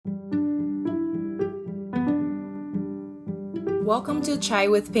Welcome to Chai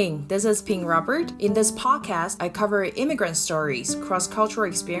with Ping. This is Ping Robert. In this podcast, I cover immigrant stories, cross-cultural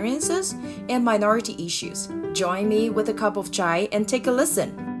experiences, and minority issues. Join me with a cup of chai and take a listen.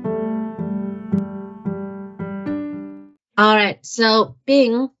 All right. So,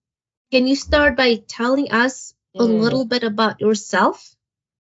 Ping, can you start by telling us a little bit about yourself?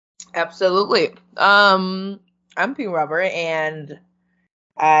 Absolutely. I'm Ping Robert, and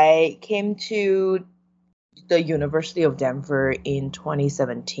I came to the University of Denver in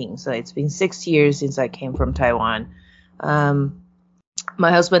 2017. So it's been 6 years since I came from Taiwan. My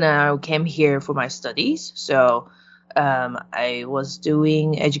husband and I came here for my studies. So I was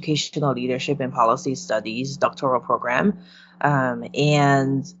doing educational leadership and policy studies doctoral program.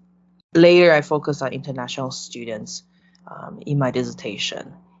 And later I focused on international students in my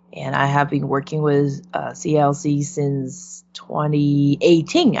dissertation. And I have been working with CLC since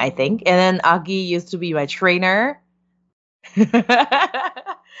 2018, I think. And then Agi used to be my trainer.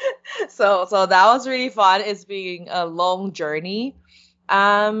 So that was really fun. It's been a long journey.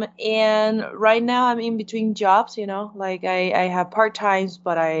 And right now I'm in between jobs, like I have part-times,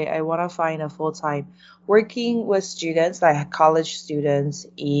 but I want to find a full-time working with students, like college students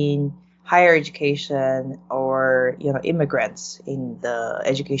in higher education or, immigrants in the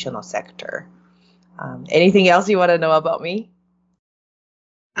educational sector. Anything else you want to know about me?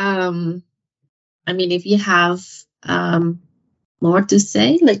 If you have more to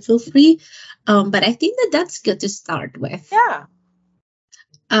say, feel free. But I think that's good to start with. Yeah.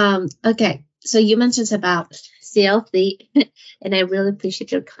 Okay. So you mentioned about CLC, and I really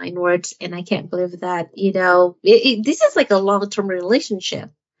appreciate your kind words. And I can't believe that, this is like a long-term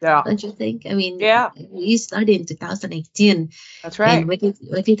relationship. Yeah. Don't you think? Yeah. You started in 2018. That's right. And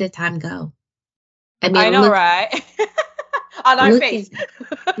where did the time go? I know, right? On our face.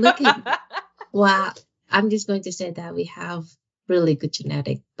 Wow. I'm just going to say that we have really good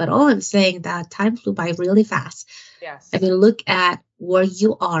genetic, but all I'm saying that time flew by really fast. Yes. Look at where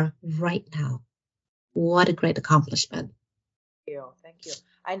you are right now. What a great accomplishment. Thank you.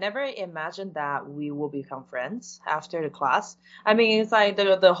 I never imagined that we will become friends after the class. It's like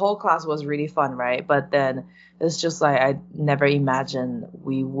the whole class was really fun, right? But then it's just like I never imagined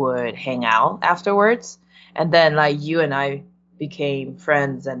we would hang out afterwards. And then like you and I became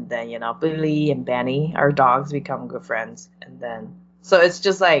friends, and then Billy and Benny, our dogs, become good friends. And then so it's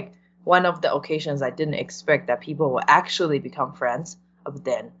just like one of the occasions I didn't expect that people will actually become friends. But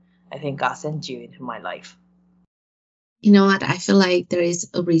then I think God sent you into my life. You know what? I feel like there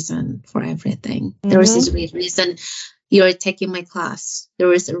is a reason for everything. There is this reason you're taking my class.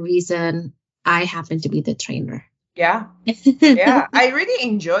 There is a reason I happen to be the trainer. Yeah. Yeah. I really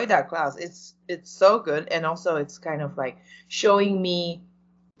enjoy that class. It's so good. And also it's kind of like showing me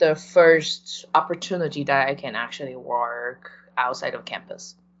the first opportunity that I can actually work outside of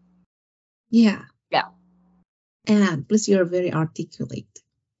campus. Yeah. Yeah. And plus you're very articulate.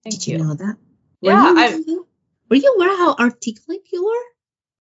 Thank Did you know that? Were you aware how articulate you are?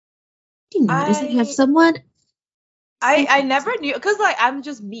 Did you notice that you have someone? I never knew, because like I'm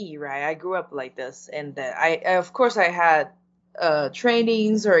just me, right? I grew up like this, and then I of course I had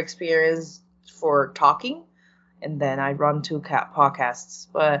trainings or experience for talking, and then I run 2 podcasts,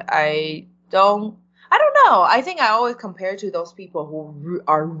 but I don't know. I think I always compare to those people who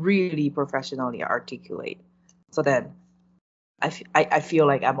are really professionally articulate. So then I feel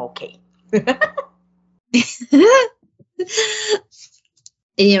like I'm okay.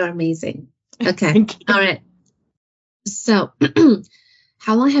 You're amazing. Okay. All right. So,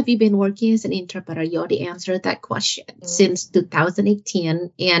 how long have you been working as an interpreter? You already answered that question. Since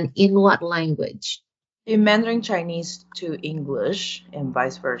 2018, and in what language? In Mandarin Chinese to English and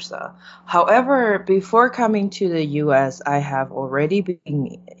vice versa. However, before coming to the US, I have already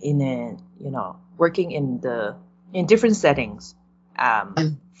been working in different settings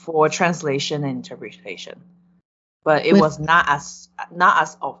for translation and interpretation. But it was not as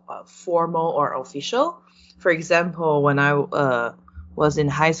formal or official. For example, when I was in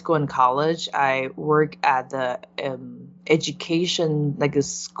high school and college, I worked at the education, like a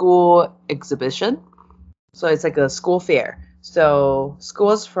school exhibition. So it's like a school fair. So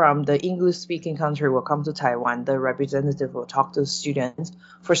schools from the English-speaking country will come to Taiwan. The representative will talk to students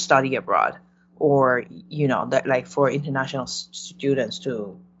for study abroad, or that like for international students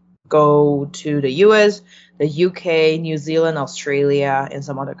to go to the US, the UK, New Zealand, Australia, and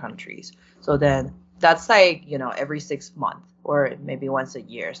some other countries. So then that's like, every 6 months or maybe once a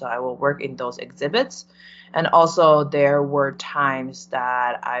year. So I will work in those exhibits. And also there were times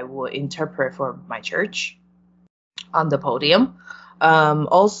that I would interpret for my church on the podium.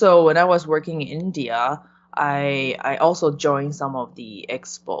 Also, when I was working in India, I also joined some of the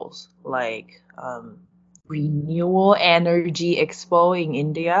expos, like Renewal Energy Expo in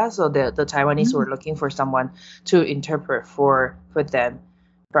India. So the Taiwanese were looking for someone to interpret for them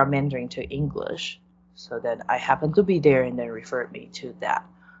from Mandarin to English. So then I happened to be there, and they referred me to that.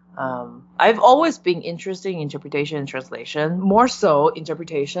 I've always been interested in interpretation and translation, more so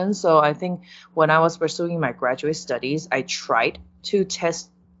interpretation. So I think when I was pursuing my graduate studies, I tried to test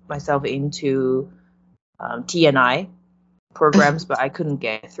myself into TNI programs, but I couldn't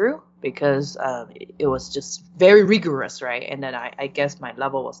get through because it was just very rigorous, right? And then I guess my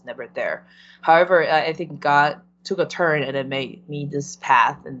level was never there. However, I think God took a turn and it made me this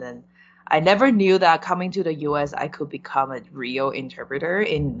path. And then I never knew that coming to the US, I could become a real interpreter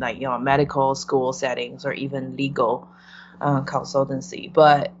in medical school settings or even legal consultancy.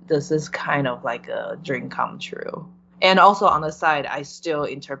 But this is kind of like a dream come true. And also on the side, I still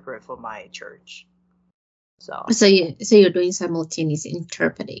interpret for my church. So you're doing simultaneous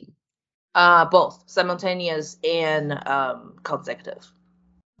interpreting. Both simultaneous and consecutive.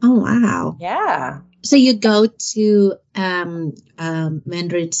 Oh wow! Yeah. So you go to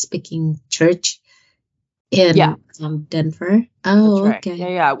Mandarin speaking church in Denver. Oh, that's right.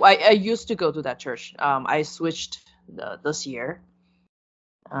 Okay. Yeah. I used to go to that church. I switched this year.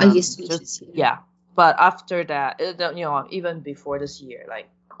 You switched this year. Yeah, but after that, even before this year, like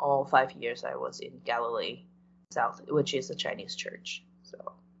all 5 years, I was in Galilee South, which is a Chinese church. So.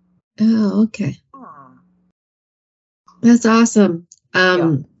 Oh, okay. That's awesome.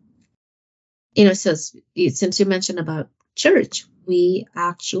 So since you mentioned about church, we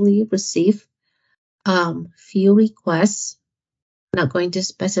actually receive few requests. I'm not going to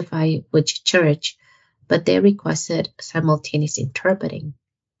specify which church, but they requested simultaneous interpreting.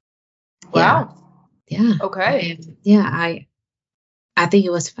 Wow. Yeah. Okay. I think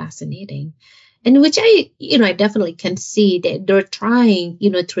it was fascinating. And which I definitely can see that they're trying,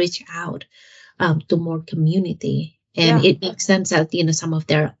 to reach out to more community. And it makes sense that, some of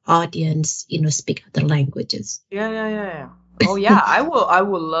their audience, speak other languages. Yeah. Oh yeah, I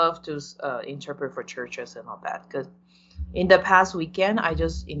would love to interpret for churches and all that, because in the past weekend I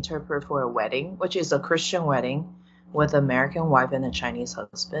just interpret for a wedding, which is a Christian wedding with an American wife and a Chinese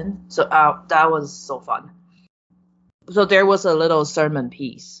husband. So that was so fun. So there was a little sermon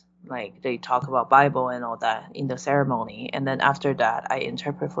piece, like they talk about Bible and all that in the ceremony, and then after that I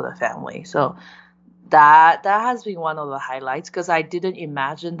interpret for the family. So that has been one of the highlights, because I didn't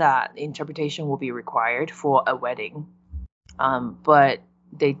imagine that interpretation will be required for a wedding. But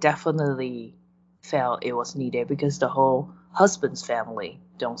they definitely felt it was needed because the whole husband's family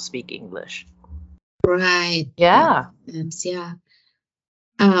don't speak English. Right. Yeah. Yeah.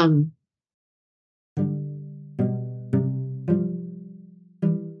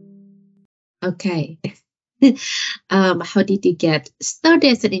 Okay. How did you get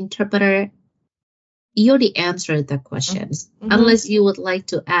started as an interpreter? You already answered the questions, unless you would like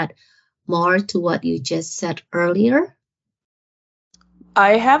to add more to what you just said earlier.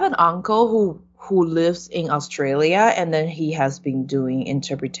 I have an uncle who lives in Australia, and then he has been doing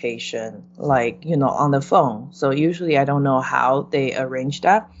interpretation, like, on the phone. So usually I don't know how they arrange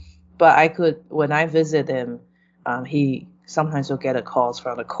that, but when I visit him, he sometimes will get a calls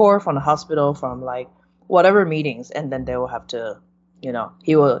from the court, from the hospital, from like whatever meetings, and then they will have to,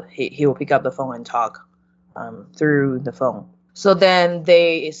 he will pick up the phone and talk through the phone. So then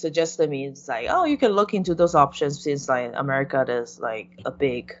they suggested me, it's like, oh, you can look into those options, since like America is like a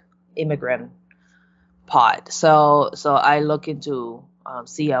big immigrant pod. So I look into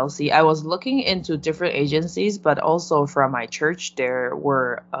CLC. I was looking into different agencies, but also from my church, there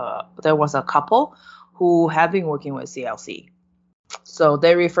was a couple who have been working with CLC. So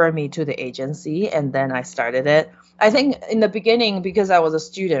they referred me to the agency, and then I started it. I think in the beginning, because I was a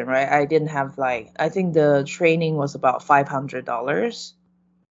student, right, I didn't have I think the training was about $500.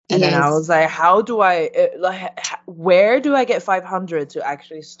 And then I was like, how do where do I get 500 to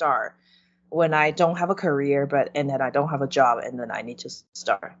actually start when I don't have a career, and then I don't have a job, and then I need to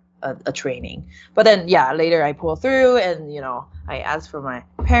start a training. But then, later I pulled through, and, I asked for my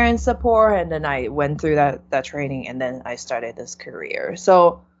parents' support, and then I went through that training, and then I started this career.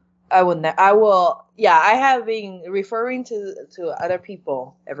 So I have been referring to other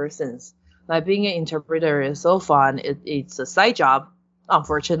people ever since. Like, being an interpreter is so fun. It's a side job.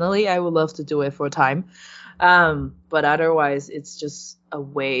 Unfortunately, I would love to do it full time. But otherwise, it's just a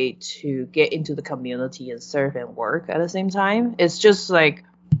way to get into the community and serve and work at the same time. It's just like,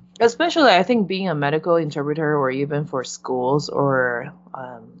 especially I think being a medical interpreter, or even for schools or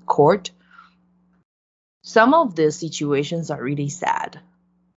court, some of the situations are really sad.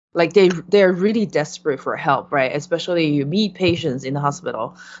 Like they're really desperate for help, right? Especially you meet patients in the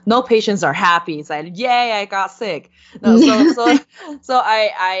hospital. No patients are happy. It's like, yay, I got sick. No, so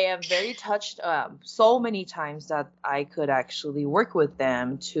I am very touched so many times that I could actually work with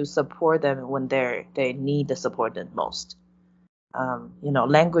them to support them when they need the support the most.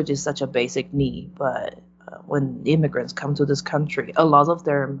 Language is such a basic need, but when immigrants come to this country, a lot of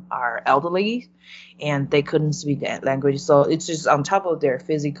them are elderly and they couldn't speak that language. So it's just on top of their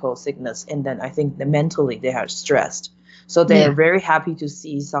physical sickness. And then I think that mentally they are stressed. So they're very happy to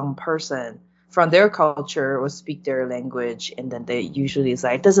see some person from their culture or speak their language. And then they usually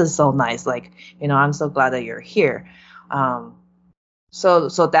say, this is so nice. Like, I'm so glad that you're here. So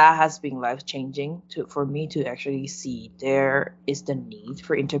that has been life changing for me to actually see there is the need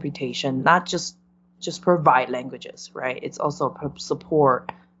for interpretation, not just provide languages, right? It's also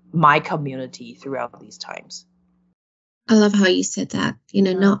support my community throughout these times. I love how you said that.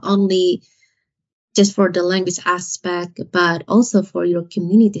 Not only just for the language aspect, but also for your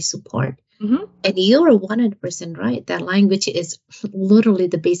community support. Mm-hmm. And you're 100% right. That language is literally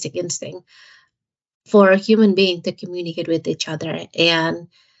the basic instinct for a human being to communicate with each other, and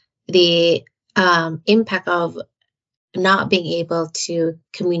the impact of not being able to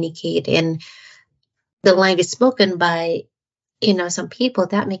communicate in the language spoken by some people,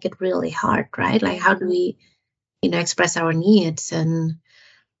 that make it really hard, right? Like, how do we express our needs,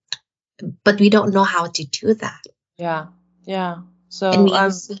 but we don't know how to do that. Yeah. So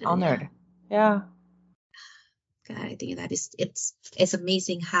I'm honored. Yeah. God, I think that it's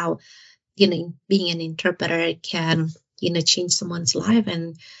amazing how being an interpreter can change someone's life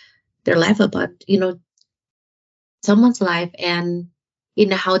and their life about someone's life, and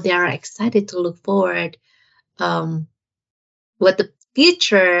how they are excited to look forward what the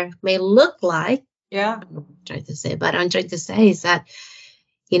future may look like. I'm trying to say is that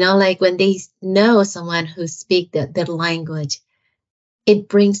like when they know someone who speaks their language, it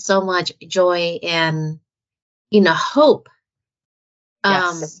brings so much joy and hope.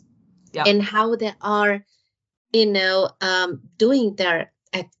 And how they are doing their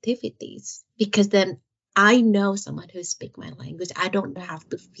activities, because then I know someone who speaks my language. I don't have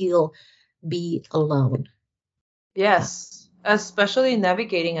to be alone. Yes, especially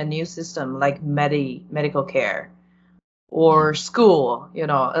navigating a new system like medical care or school.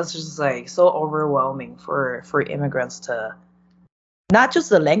 It's just like so overwhelming for immigrants to, not just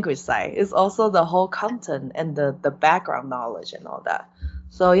the language side, it's also the whole content and the background knowledge and all that.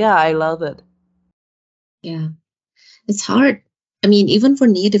 So yeah, I love it. Yeah, it's hard. I mean, even for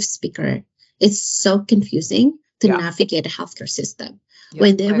native speaker, it's so confusing to navigate a healthcare system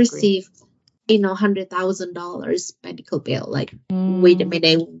when they receive $100,000 medical bill. Like, wait a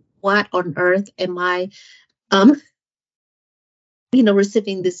minute, what on earth am I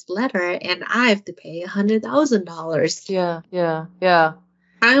receiving this letter and I have to pay $100,000? Yeah.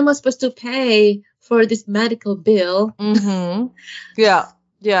 How am I supposed to pay for this medical bill? Mm-hmm.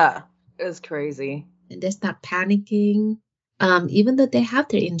 Yeah. It's crazy. And they start panicking, even though they have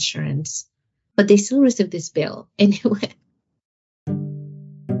their insurance, but they still receive this bill anyway.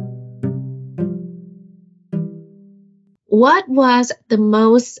 What was the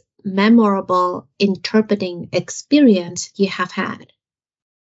most memorable interpreting experience you have had?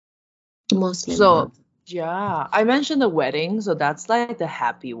 Most memorable. So, I mentioned the wedding, so that's like the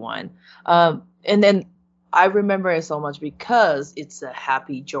happy one. And then I remember it so much because it's a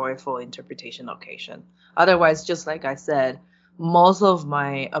happy, joyful interpretation occasion. Otherwise, just like I said, most of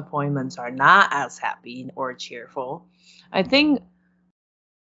my appointments are not as happy or cheerful. I think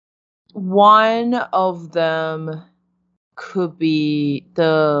one of them could be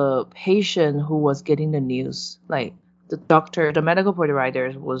the patient who was getting the news, like the medical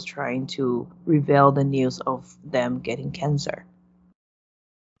provider was trying to reveal the news of them getting cancer.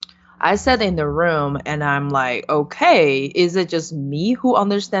 I sat in the room and I'm like, okay, is it just me who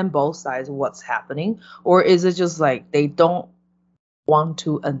understand both sides of what's happening? Or is it just like they don't want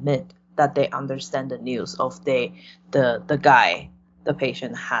to admit that they understand the news of the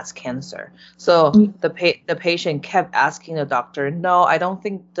patient has cancer? So the patient kept asking the doctor, no, I don't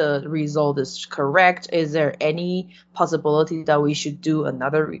think the result is correct. Is there any possibility that we should do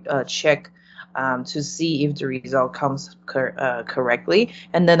another check to see if the result comes correctly?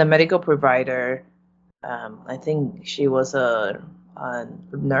 And then the medical provider, I think she was a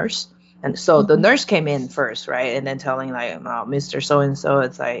nurse. And so the nurse came in first, right? And then telling like, Mr. So-and-so,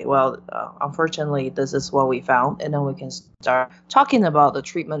 it's like, well, unfortunately, this is what we found. And then we can start talking about the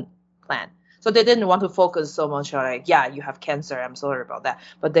treatment plan. So they didn't want to focus so much on like, yeah, you have cancer, I'm sorry about that.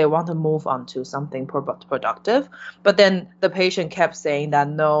 But they want to move on to something productive. But then the patient kept saying that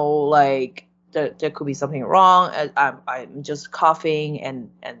no, like there could be something wrong. I'm just coughing and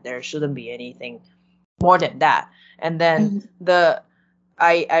there shouldn't be anything more than that. And then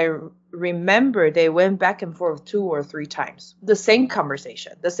I remember they went back and forth 2 or 3 times. The same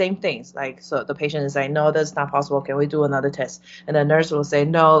conversation, the same things. Like, so the patient is like, no, that's not possible. Can we do another test? And the nurse will say,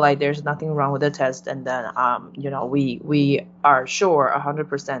 no, like there's nothing wrong with the test. And then, we are sure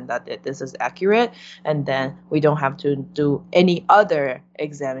 100% that this is accurate. And then we don't have to do any other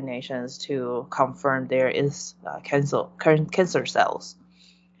examinations to confirm there is cancer cells.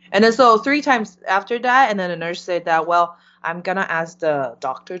 And then so 3 times after that, and then the nurse said that, well, I'm going to ask the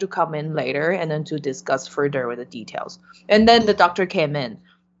doctor to come in later and then to discuss further with the details. And then the doctor came in.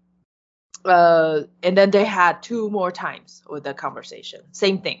 And then they had 2 more times with the conversation.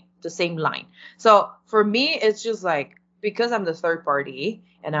 Same thing, the same line. So for me, it's just like, because I'm the third party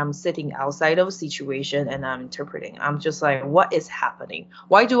and I'm sitting outside of a situation and I'm interpreting, I'm just like, what is happening?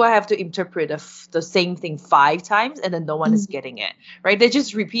 Why do I have to interpret the same thing 5 times and then no one is getting it, right? They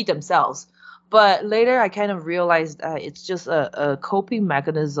just repeat themselves. But later I kind of realized it's just a coping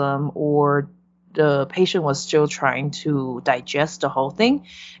mechanism, or the patient was still trying to digest the whole thing.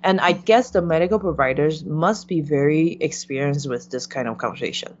 And I guess the medical providers must be very experienced with this kind of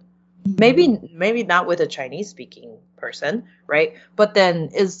conversation. Maybe not with a Chinese speaking person, right? But then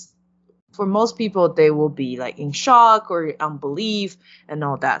for most people, they will be like in shock or unbelief and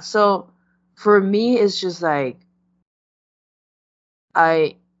all that. So for me, it's just like,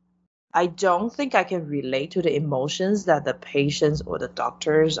 I don't think I can relate to the emotions that the patients or the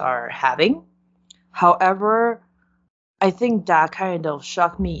doctors are having. However, I think that kind of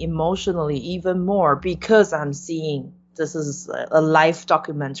shocked me emotionally even more, because I'm seeing this is a live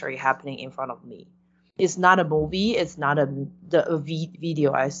documentary happening in front of me. It's not a movie. It's not a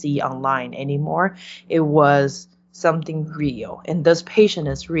video I see online anymore. It was something real. And this patient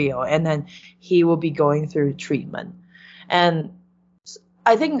is real. And then he will be going through treatment. And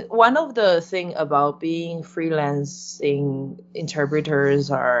I think one of the thing about being freelancing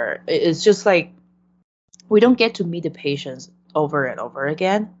interpreters is just like, we don't get to meet the patients over and over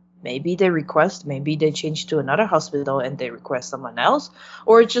again. Maybe they request, maybe they change to another hospital and they request someone else,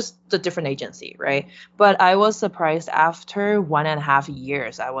 or just a different agency, right? But I was surprised after 1.5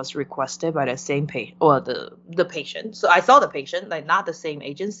 years, I was requested by the same patient, or the patient. So I saw the patient, like not the same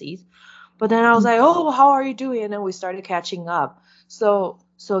agencies. But then I was like, oh, how are you doing? And then we started catching up. So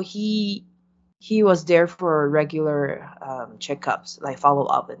he was there for regular checkups, like follow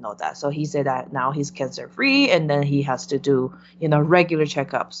up and all that. So he said that now he's cancer free, and then he has to do regular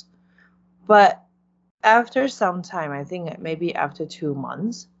checkups. But after some time, I think maybe after 2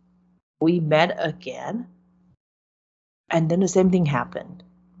 months, we met again, and then the same thing happened.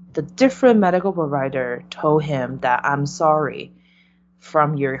 The different medical provider told him that, I'm sorry,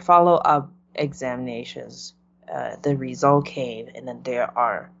 from your follow-up examinations, the result came, and then there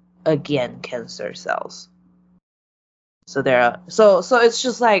are again cancer cells. So it's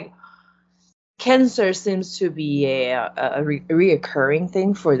just like, cancer seems to be a reoccurring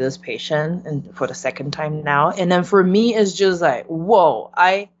thing for this patient, and for the second time now. And then for me, it's just like, whoa,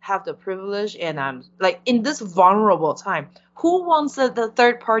 I have the privilege, and I'm like, in this vulnerable time, who wants the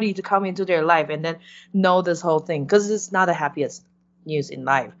third party to come into their life and then know this whole thing? Because it's not the happiest news in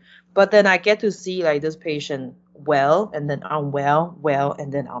life. But then I get to see like this patient well, and then unwell, well,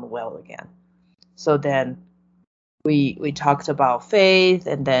 and then unwell again. So then we talked about faith,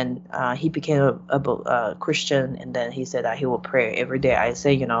 and then he became a Christian, and then he said that he will pray every day. I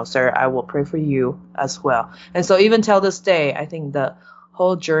say, sir, I will pray for you as well. And so even till this day, I think the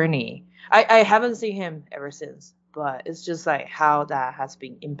whole journey, I haven't seen him ever since, but it's just like how that has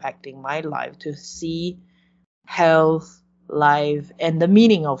been impacting my life, to see health, life, and the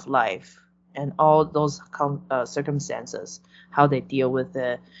meaning of life, and all those circumstances, how they deal with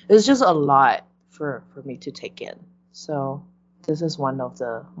it. It's just a lot for me to take in. So this is one of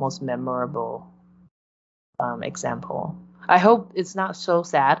the most memorable example. I hope it's not so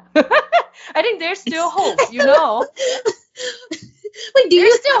sad. I think there's still hope, Wait, do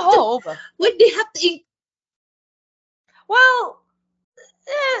there's still hope. What do you have to eat? Well,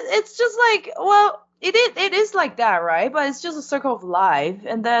 it's just like, well, it is like that, right? But it's just a circle of life.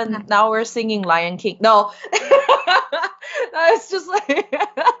 And then now we're singing Lion King. No, no, it's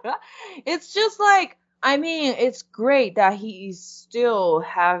just like, I mean, it's great that he is still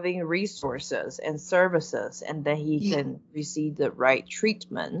having resources and services, and that he can receive the right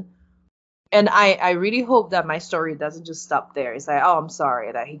treatment. And I really hope that my story doesn't just stop there. It's like, oh, I'm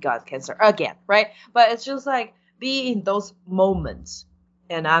sorry that he got cancer again, right? But it's just like be in those moments,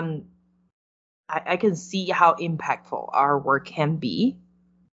 and I can see how impactful our work can be,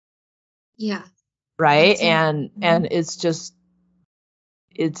 Yeah. right? That's it. And it's just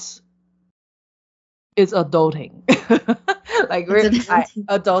it's adulting. Like It's another thing.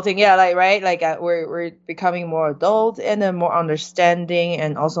 adulting, yeah, like right, like we're becoming more adult and then more understanding,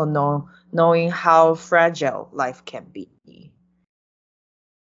 and also knowing how fragile life can be.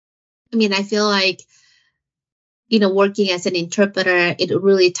 I mean, I feel like, working as an interpreter, it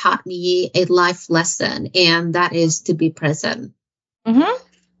really taught me a life lesson, and that is to be present. Mm-hmm.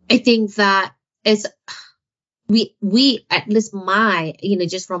 I think that is we at least my,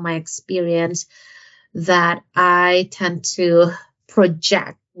 just from my experience, that I tend to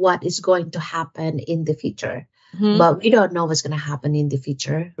project what is going to happen in the future. Mm-hmm. But we don't know what's going to happen in the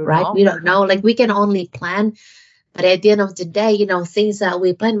future, Don't right? know. We don't know. Like, we can only plan, but at the end of the day, things that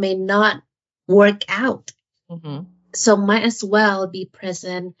we plan may not work out. Mm-hmm. So might as well be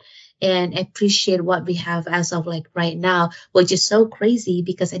present and appreciate what we have as of like right now, which is so crazy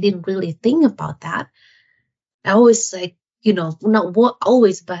because I didn't really think about that. I always like, not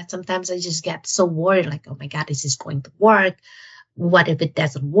always, but sometimes I just get so worried, like, oh my God, is this going to work? What if it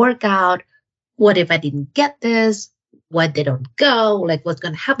doesn't work out? What if I didn't get this? What they don't go? Like, what's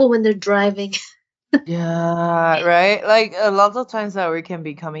going to happen when they're driving? Yeah, right. Like a lot of times that we can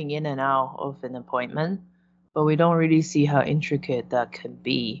be coming in and out of an appointment, but we don't really see how intricate that could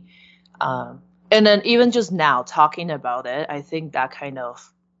be. And then even just now talking about it, I think that kind of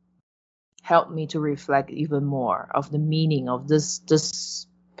helped me to reflect even more of the meaning of this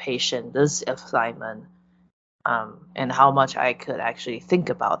patient, this assignment, and how much I could actually think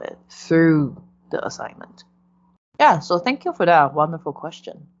about it through the assignment. Yeah, so thank you for that wonderful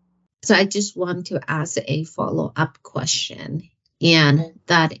question. So I just want to ask a follow-up question, and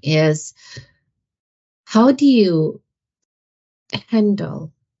that is, how do you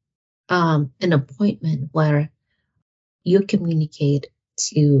handle an appointment where you communicate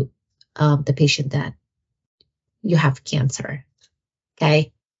to the patient that you have cancer,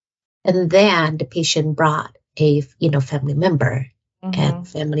 okay? And then the patient brought a family member, and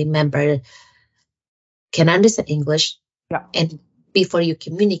family member can understand English. Yeah. And before you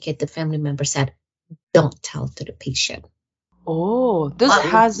communicate, the family member said, don't tell to the patient. Oh, this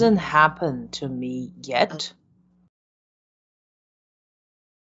hasn't happened to me yet.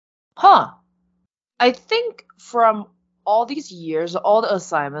 Huh. I think from all these years, all the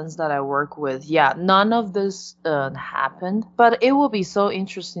assignments that I work with, yeah, none of this happened. But it will be so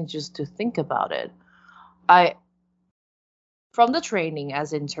interesting just to think about it. From the training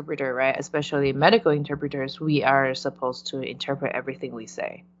as interpreter, right, especially medical interpreters, we are supposed to interpret everything we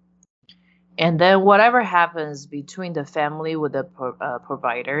say. And then whatever happens between the family with the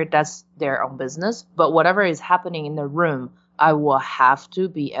provider, that's their own business. But whatever is happening in the room, I will have to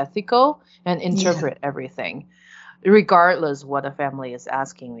be ethical and interpret everything, regardless what the family is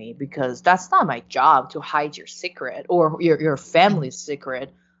asking me, because that's not my job to hide your secret or your family's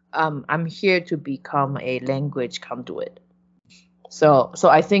secret. I'm here to become a language conduit. So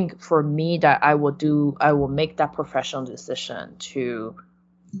I think for me that I will make that professional decision to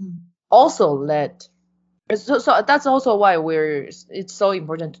also let. So that's also why it's so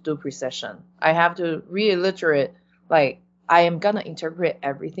important to do precision. I have to reiterate, like, I am gonna interpret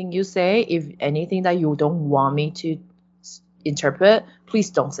everything you say. If anything that you don't want me to interpret,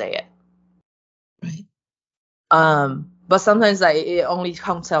 please don't say it. Right. But sometimes like it only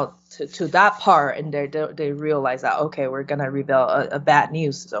comes out to that part, and they realize that, okay, we're gonna reveal a bad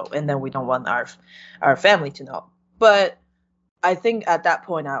news, so, and then we don't want our family to know. But I think at that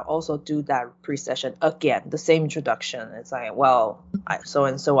point I also do that pre-session again, the same introduction. It's like, well, so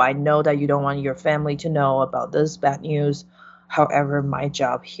and so, I know that you don't want your family to know about this bad news. However, my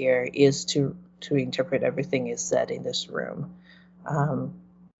job here is to interpret everything is said in this room.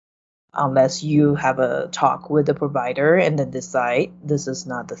 Unless you have a talk with the provider and then decide this is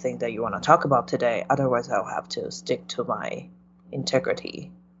not the thing that you want to talk about today. Otherwise, I'll have to stick to my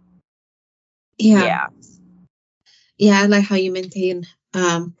integrity. Yeah. I like how you maintain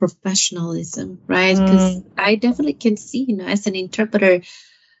professionalism, right? Because I definitely can see, as an interpreter,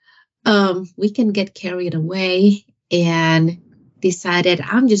 we can get carried away and decided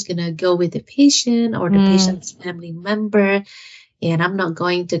I'm just gonna go with the patient or the patient's family member, and I'm not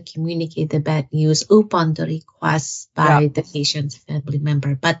going to communicate the bad news upon the request by the patient's family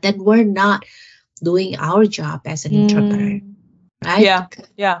member. But then we're not doing our job as an interpreter, right?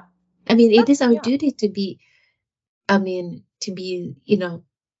 Yeah. I mean, it is our duty to be,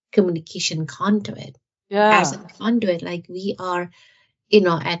 communication conduit. Yeah. As a conduit, like we are,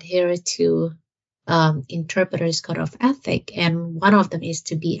 adhere to interpreters' code of ethic, and one of them is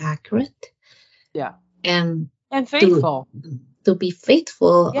to be accurate. Yeah. And faithful. To be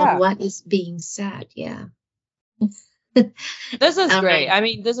faithful Yeah. on what is being said. Yeah. This is great. Right. I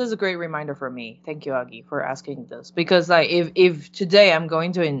mean, this is a great reminder for me. Thank you, Aggie, for asking this. Because like, if today I'm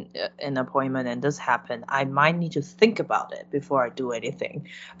going to an appointment and this happened, I might need to think about it before I do anything.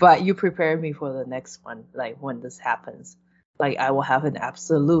 But you prepared me for the next one. Like when this happens, like I will have an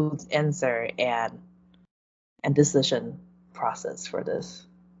absolute answer and decision process for this.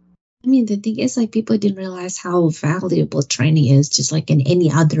 I mean, the thing is, like, people didn't realize how valuable training is, just like in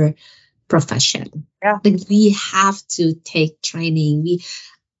any other profession. Yeah. Like, we have to take training.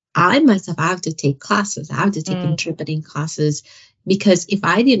 I myself, I have to take classes. I have to take interpreting classes, because if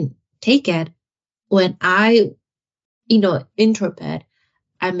I didn't take it, when I, interpret,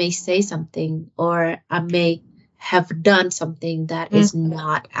 I may say something, or I may have done something that is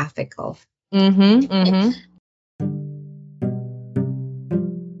not ethical.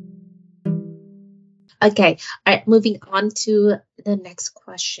 Okay. All right. Moving on to the next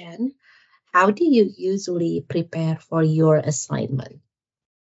question. How do you usually prepare for your assignment?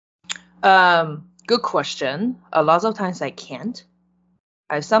 Good question. A lot of times I can't.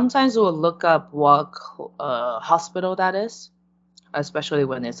 I sometimes will look up what hospital that is, especially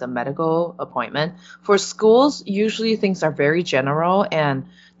when it's a medical appointment. For schools, usually things are very general and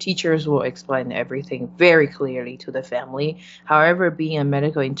teachers will explain everything very clearly to the family. However, being a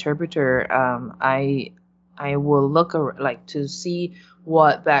medical interpreter, I will look like to see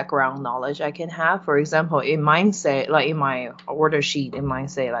what background knowledge I can have. For example, it might say, like in my order sheet, it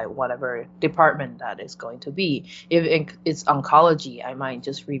might say like whatever department that is going to be. If it's oncology, I might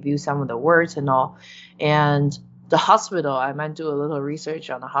just review some of the words and all. And the hospital, I might do a little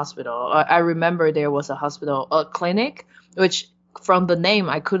research on the hospital. I remember there was a hospital, a clinic, which from the name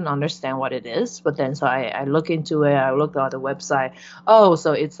I couldn't understand what it is. But then so I look into it. I looked at the website. Oh,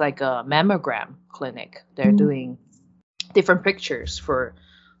 so it's like a mammogram clinic. They're doing different pictures for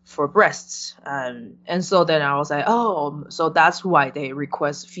breasts. And so then I was like, oh, so that's why they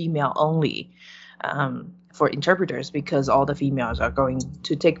request female only. For interpreters, because all the females are going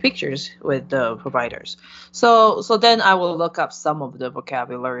to take pictures with the providers. So then I will look up some of the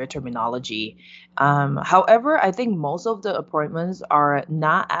vocabulary terminology. However, I think most of the appointments are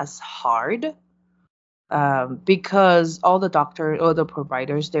not as hard, because all the doctors or the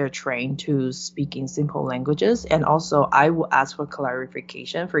providers, they're trained to speak in simple languages. And also I will ask for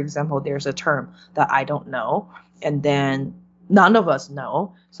clarification. For example, there's a term that I don't know, and then none of us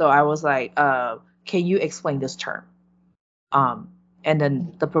know. So I was like, can you explain this term? And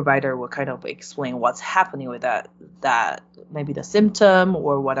then the provider will kind of explain what's happening with that maybe the symptom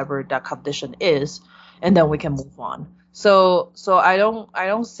or whatever that condition is, and then we can move on. So I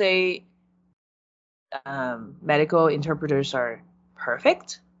don't say medical interpreters are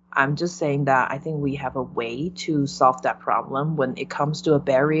perfect. I'm just saying that I think we have a way to solve that problem. When it comes to a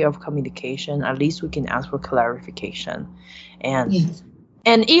barrier of communication, at least we can ask for clarification.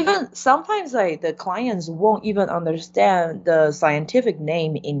 And even sometimes like the clients won't even understand the scientific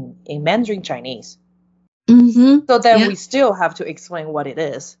name in Mandarin Chinese. So then we still have to explain what it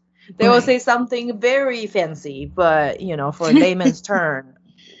is. They will say something very fancy, but for layman's term,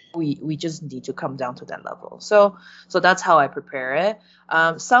 we just need to come down to that level. So that's how I prepare it.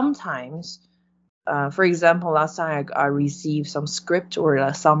 Sometimes, for example, last time I received some script or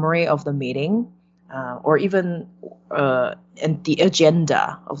a summary of the meeting, or even and the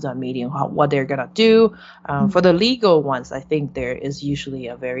agenda of the meeting, what they're gonna do. For the legal ones, I think there is usually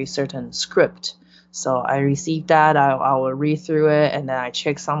a very certain script. So I received that. I will read through it, and then I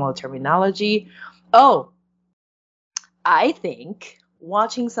check some of the terminology. Oh, I think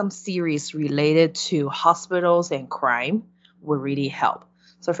watching some series related to hospitals and crime will really help.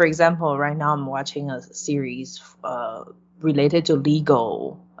 So for example, right now I'm watching a series related to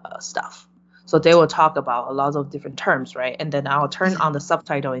legal stuff. So they will talk about a lot of different terms, right? And then I'll turn on the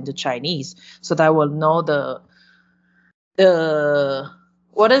subtitle into Chinese so that I will know the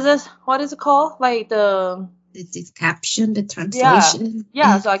what is this? What is it called? Like the caption, the translation.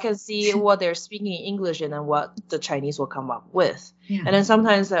 Yeah. So I can see what they're speaking in English and then what the Chinese will come up with. And then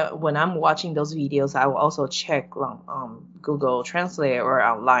sometimes when I'm watching those videos, I will also check Google Translate or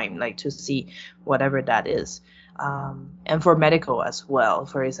online, like to see whatever that is. And for medical as well.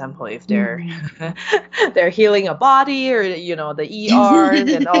 For example, if they're they're healing a body or the ER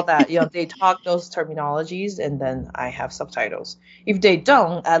and all that, they talk those terminologies, and then I have subtitles. If they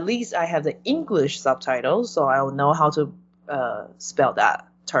don't, at least I have the English subtitles, so I'll know how to spell that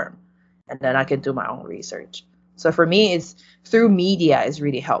term, and then I can do my own research. So for me, it's through media is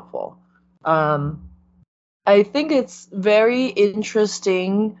really helpful. I think it's very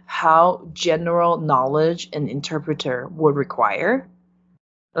interesting how general knowledge an interpreter would require.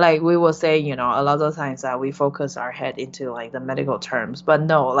 Like we will say, a lot of times that we focus our head into like the medical terms, but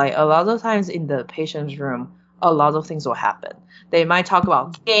no, like a lot of times in the patient's room, a lot of things will happen. They might talk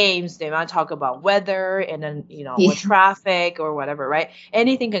about games, they might talk about weather, and then, with traffic or whatever, right?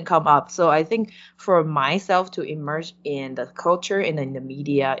 Anything can come up. So I think for myself to immerse in the culture and in the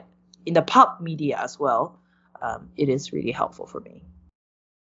media, in the pop media as well, it is really helpful for me.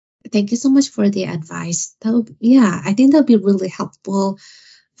 Thank you so much for the advice. I think that'll be really helpful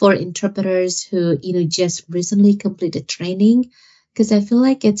for interpreters who, just recently completed training, because I feel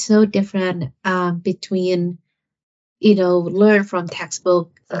like it's so different between, learn from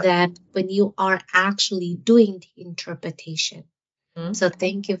textbook than when you are actually doing the interpretation. Mm-hmm. So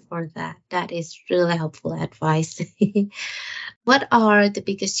thank you for that. That is really helpful advice. What are the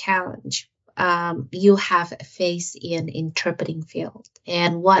biggest challenge you have faced in interpreting field,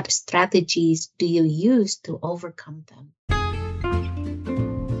 and what strategies do you use to overcome them?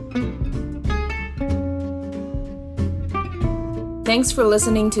 Thanks for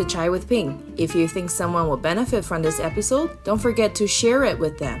listening to Chai with Ping. If you think someone will benefit from this episode, don't forget to share it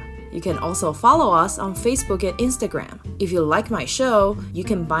with them. You can also follow us on Facebook and Instagram. If you like my show, you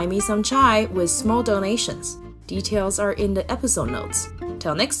can buy me some chai with small donations. Details are in the episode notes.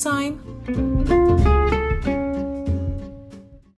 Till next time!